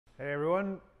Hey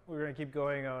everyone, we're going to keep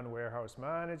going on warehouse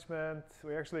management.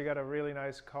 We actually got a really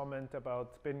nice comment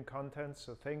about bin contents,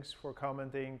 so thanks for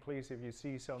commenting. Please, if you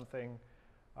see something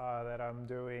that I'm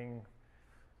doing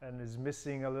and is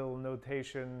missing a little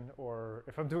notation, or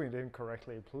if I'm doing it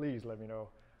incorrectly, please let me know.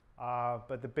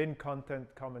 But the bin content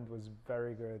comment was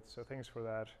very good, so thanks for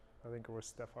that. I think it was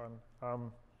Stefan.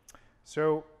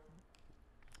 So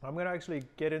I'm going to actually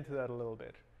get into that a little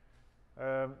bit.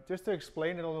 Just to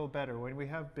explain it a little better, when we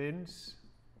have bins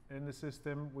in the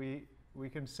system, we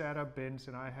can set up bins,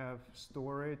 and I have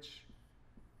storage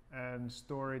and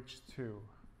storage 2.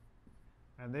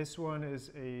 And this one is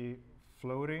a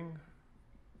floating,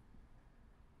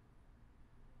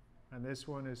 and this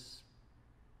one is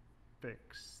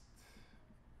fixed.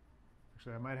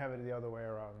 Actually, I might have it the other way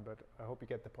around, but I hope you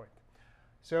get the point.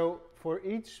 So for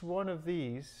each one of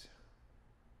these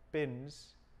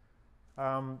bins,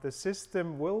 the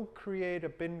system will create a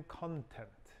bin content.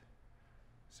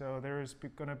 So there is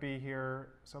going to be here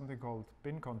something called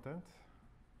bin content.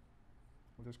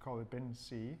 We'll just call it bin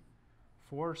C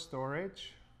for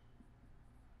storage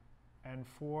and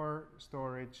for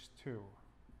storage 2.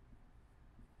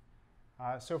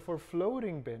 So for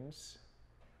floating bins,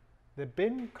 the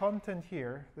bin content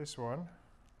here, this one,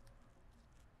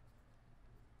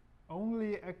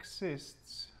 only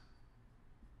exists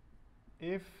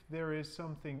if there is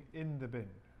something in the bin.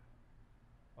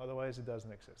 Otherwise it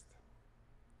doesn't exist.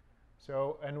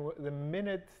 So, and the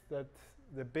minute that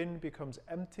the bin becomes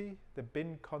empty, the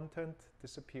bin content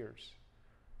disappears.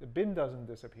 The bin doesn't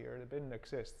disappear, the bin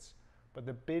exists, but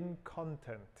the bin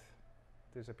content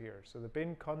disappears. So the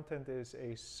bin content is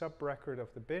a sub-record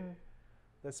of the bin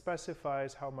that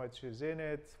specifies how much is in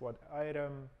it, what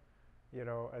item,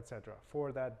 etc.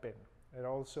 for that bin. It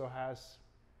also has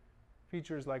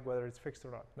features like whether it's fixed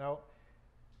or not. Now,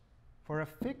 for a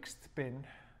fixed bin,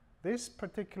 this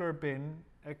particular bin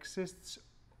exists,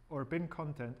 or bin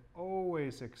content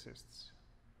always exists.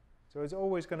 So it's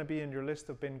always going to be in your list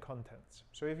of bin contents.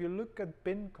 So if you look at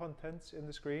bin contents in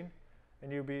the screen, and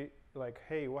you'll be like,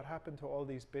 hey, what happened to all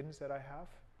these bins that I have?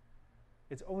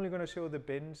 It's only going to show the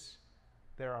bins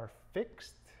that are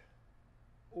fixed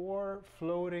or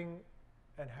floating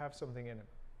and have something in it.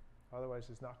 Otherwise,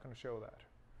 it's not going to show that.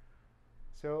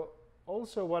 So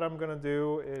also what I'm going to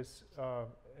do is,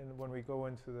 when we go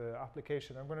into the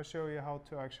application, I'm going to show you how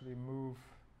to actually move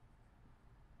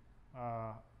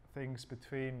things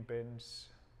between bins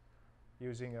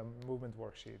using a movement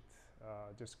worksheet.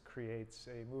 Just creates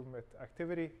a movement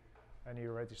activity and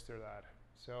you register that.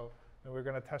 So then we're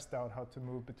going to test out how to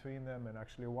move between them and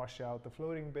actually wash out the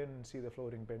floating bin and see the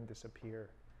floating bin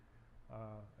disappear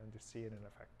and just see it in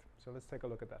effect. So let's take a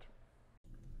look at that.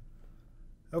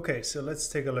 Okay, so let's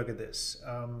take a look at this.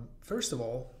 First of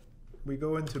all, we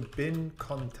go into bin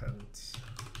content.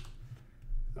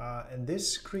 And this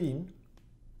screen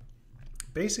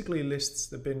basically lists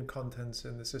the bin contents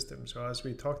in the system. So as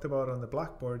we talked about on the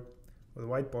blackboard or the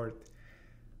whiteboard,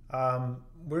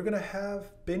 we're going to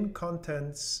have bin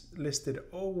contents listed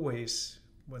always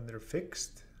when they're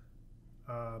fixed,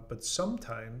 but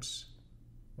sometimes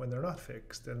when they're not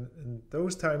fixed, and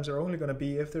those times are only going to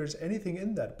be if there's anything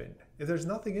in that bin. If there's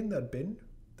nothing in that bin,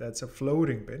 that's a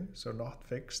floating bin, so not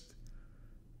fixed,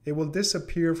 it will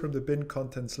disappear from the bin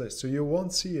contents list, so you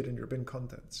won't see it in your bin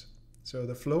contents. So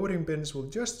the floating bins will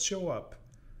just show up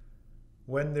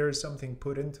when there is something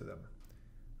put into them.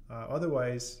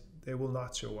 Otherwise, they will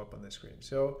not show up on the screen.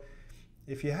 So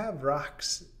if you have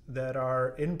racks that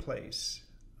are in place,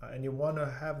 and you want to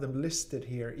have them listed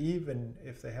here even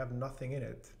if they have nothing in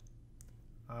it,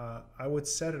 I would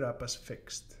set it up as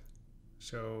fixed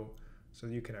so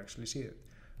you can actually see it.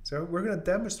 So we're going to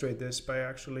demonstrate this by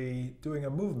actually doing a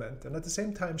movement and at the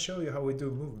same time show you how we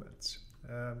do movements.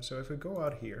 So if we go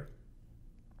out here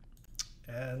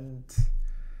and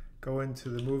go into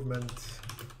the movement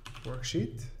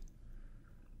worksheet,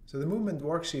 so the movement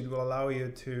worksheet will allow you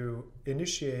to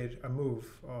initiate a move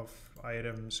of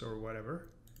items or whatever.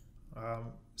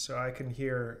 So I can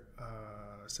here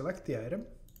select the item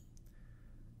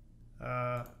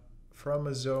from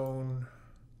a zone,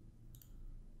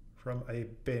 from a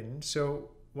bin.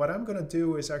 So what I'm going to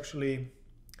do is actually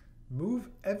move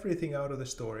everything out of the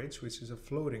storage, which is a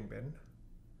floating bin,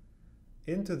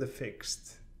 into the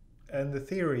fixed. And the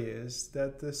theory is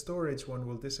that the storage one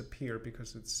will disappear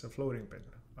because it's a floating bin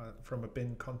from a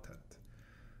bin content.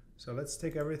 So let's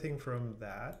take everything from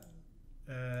that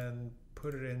and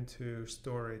put it into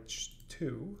storage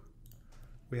 2.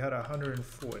 We had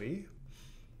 140.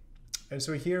 And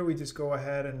so here we just go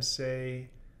ahead and say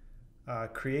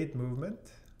create movement.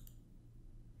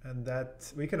 And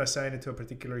that we can assign it to a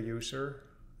particular user.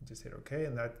 Just hit OK,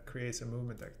 and that creates a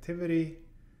movement activity.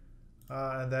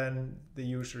 And then the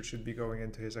user should be going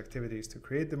into his activities to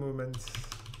create the movement.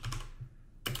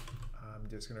 I'm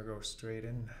just going to go straight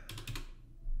in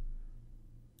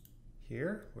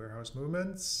here, warehouse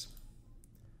movements.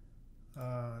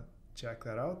 Check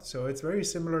that out. So it's very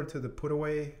similar to the put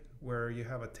away, where you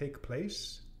have a take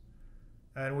place.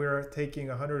 And we're taking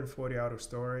 140 out of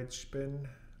storage bin,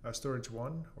 storage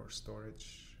 1 or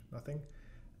storage nothing,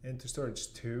 into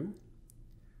storage 2.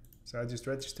 So I just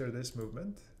register this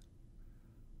movement.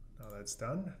 Now that's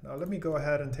done. Now let me go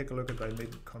ahead and take a look at my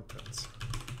main contents.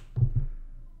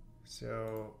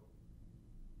 So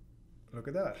look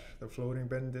at that. The floating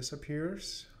bin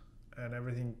disappears and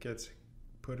everything gets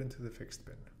put into the fixed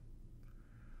bin.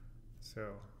 So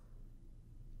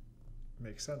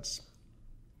makes sense.